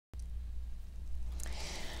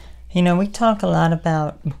You know, we talk a lot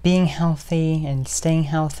about being healthy and staying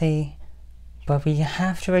healthy, but we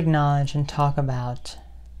have to acknowledge and talk about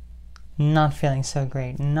not feeling so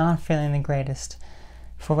great, not feeling the greatest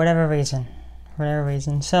for whatever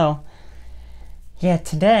reason. So, yeah,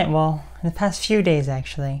 today, well, in the past few days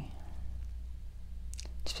actually,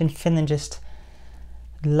 just been feeling just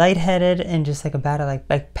lightheaded and just like about to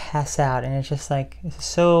like pass out, and it's just like it's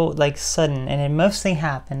so like sudden, and it mostly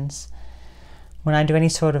happens when I do any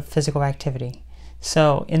sort of physical activity.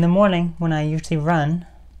 So in the morning when I usually run,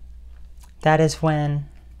 that is when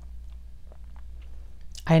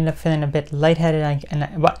I end up feeling a bit lightheaded,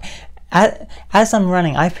 as I'm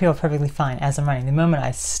running, I feel perfectly fine as I'm running. The moment I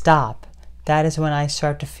stop, that is when I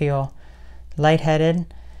start to feel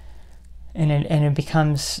lightheaded, and it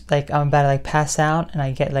becomes like I'm about to like pass out, and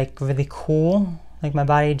I get like really cool, like my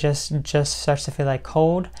body just starts to feel like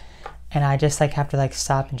cold, and I just like have to like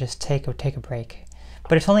stop and just take a break.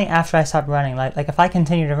 But it's only after I stop running. Like if I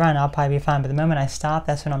continue to run, I'll probably be fine. But the moment I stop,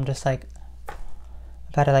 that's when I'm just like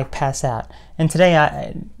about to like pass out. And today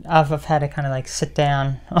I've had to kind of like sit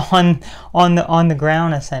down on the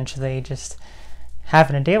ground, essentially, just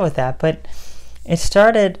having to deal with that. But it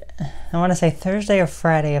started, I want to say Thursday or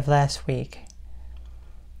Friday of last week.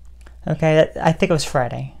 Okay, I think it was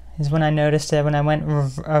Friday is when I noticed it, when I went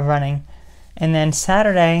running. And then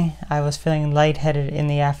Saturday, I was feeling lightheaded in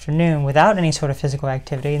the afternoon without any sort of physical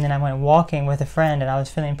activity. And then I went walking with a friend, and I was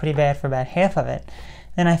feeling pretty bad for about half of it.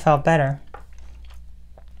 Then I felt better.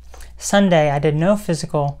 Sunday, I did no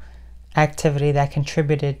physical activity that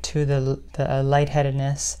contributed to the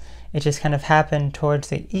lightheadedness. It just kind of happened towards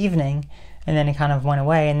the evening, and then it kind of went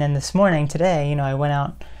away. And then this morning, today, you know, I went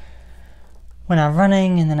out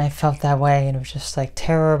running, and then I felt that way, and it was just like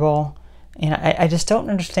terrible. And I just don't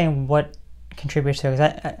understand what contributes to it.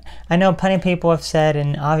 Because I know plenty of people have said,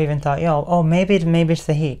 and I've even thought, maybe it's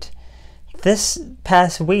the heat. This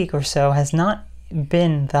past week or so has not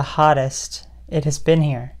been the hottest it has been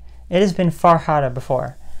here. It has been far hotter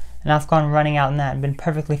before, and I've gone running out in that and been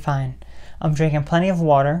perfectly fine. I'm drinking plenty of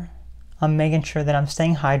water. I'm making sure that I'm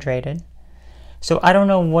staying hydrated. So I don't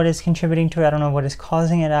know what is contributing to it. I don't know what is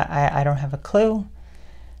causing it. I don't have a clue.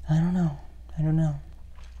 I don't know.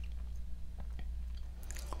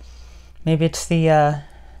 Maybe it's that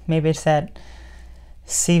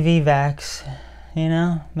CV vax, you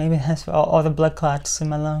know? Maybe that's all the blood clots in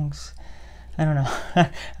my lungs. I don't know.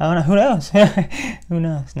 I don't know. Who knows? Who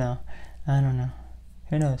knows? No, I don't know.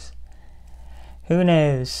 Who knows? Who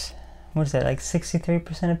knows? What is that? Like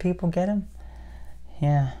 63% of people get them?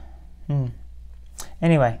 Yeah.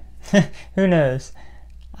 Anyway, who knows?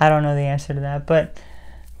 I don't know the answer to that. But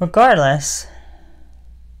regardless,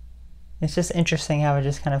 it's just interesting how it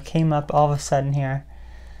just kind of came up all of a sudden here.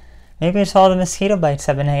 Maybe it's all the mosquito bites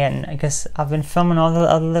I've been getting. I guess I've been filming all the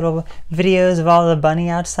other little videos of all the bunny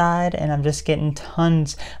outside, and I'm just getting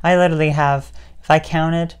tons. I literally have, if I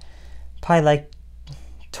counted, probably like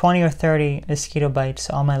 20 or 30 mosquito bites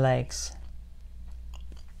on my legs.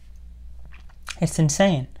 It's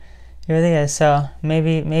insane. It really is. So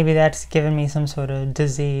maybe that's giving me some sort of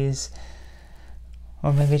disease,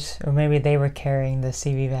 or maybe they were carrying the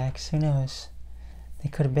CV vax. Who knows? They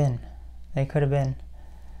could have been.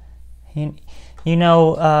 You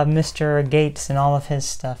know Mr. Gates and all of his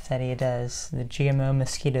stuff that he does, the GMO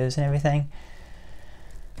mosquitoes and everything.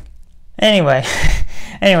 Anyway,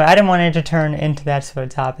 I didn't want it to turn into that sort of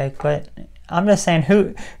topic, but I'm just saying,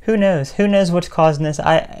 who knows? Who knows what's causing this?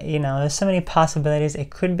 There's so many possibilities. It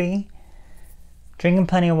could be drinking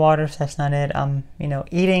plenty of water, if that's not it.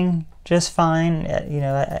 Eating just fine.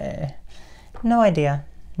 No idea.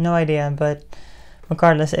 But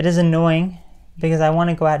regardless, it is annoying because I want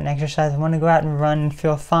to go out and exercise. I want to go out and run and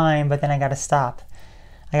feel fine, but then I got to stop.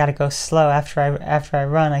 I got to go slow after I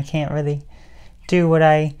run. I can't really do what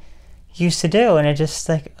I used to do, and it just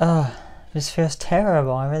like, it just feels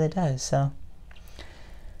terrible. It really does. So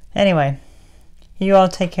anyway, you all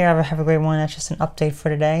take care. Have a great one. That's just an update for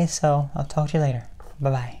today, so I'll talk to you later.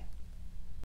 Bye-bye.